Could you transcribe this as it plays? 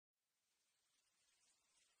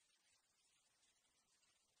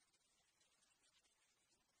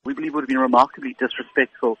We believe it would have been remarkably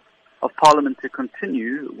disrespectful of Parliament to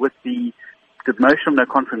continue with the motion of no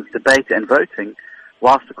confidence debate and voting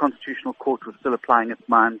whilst the Constitutional Court was still applying its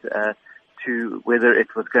mind to whether it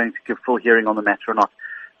was going to give full hearing on the matter or not.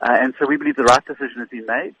 And so we believe the right decision has been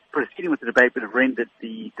made. Proceeding with the debate would have rendered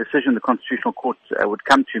the decision the Constitutional Court would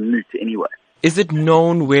come to moot anyway. Is it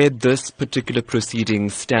known where this particular proceeding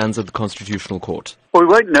stands at the Constitutional Court? Well, we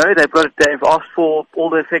won't know. They've asked for all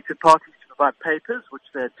the affected parties to provide papers, which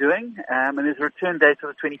they're doing, and there's a return date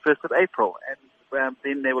of the 21st of April. And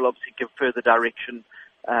then they will obviously give further direction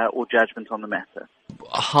or judgment on the matter.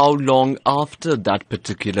 How long after that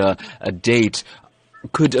particular date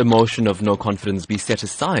could a motion of no confidence be set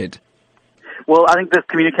aside? Well, I think the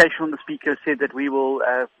communication from the Speaker said that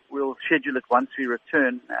we'll schedule it once we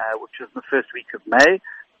return, which is the first week of May.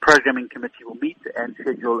 Programming committee will meet and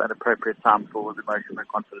schedule an appropriate time for the motion of no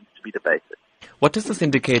confidence to be debated. What does this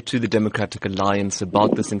indicate to the Democratic Alliance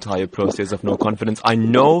about this entire process of no confidence? I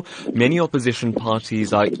know many opposition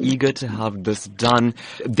parties are eager to have this done.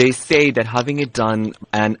 They say that having it done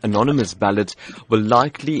an anonymous ballot will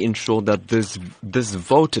likely ensure that this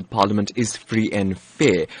vote at Parliament is free and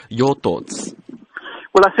fair. Your thoughts?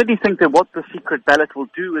 Well, I certainly think that what the secret ballot will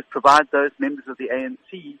do is provide those members of the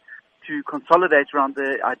ANC to consolidate around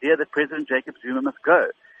the idea that President Jacob Zuma must go.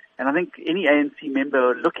 And I think any ANC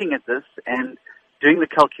member looking at this and doing the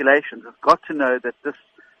calculations has got to know that this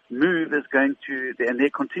move is going to, and their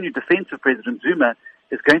continued defense of President Zuma,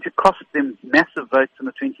 is going to cost them massive votes in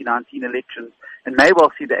the 2019 elections and may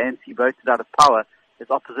well see the ANC voted out of power as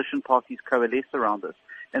opposition parties coalesce around this.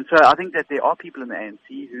 And so I think that there are people in the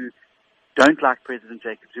ANC who don't like President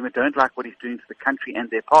Jacob Zuma, don't like what he's doing to the country and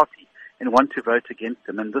their party, and want to vote against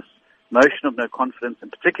him. And this motion of no confidence,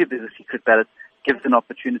 and particularly the secret ballot, gives an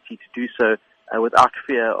opportunity to do so without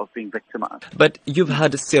fear of being victimized. But you've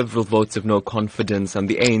had several votes of no confidence, and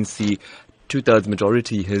the ANC two-thirds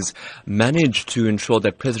majority has managed to ensure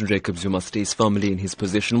that President Jacob Zuma stays firmly in his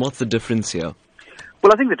position. What's the difference here?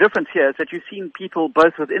 Well, I think the difference here is that you've seen people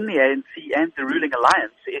both within the ANC and the ruling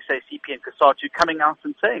alliance, SABC and COSATU, coming out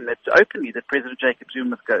and saying that openly that President Jacob Zuma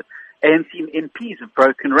must go. ANC MPs have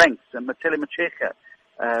broken ranks, and Matele Macheka,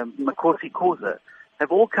 Makosi Khoza,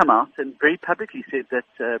 have all come out and very publicly said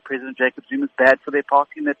that President Jacob Zuma is bad for their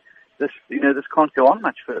party and that this can't go on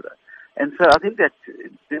much further. And so I think that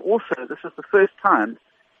also this is the first time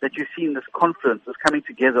that you've seen this confluence, this coming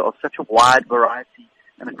together of such a wide variety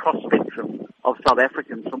and a cross spectrum of South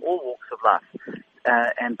Africans from all walks of life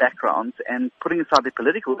and backgrounds, and putting aside their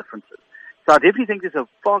political differences. So I definitely think there's a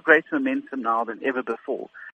far greater momentum now than ever before.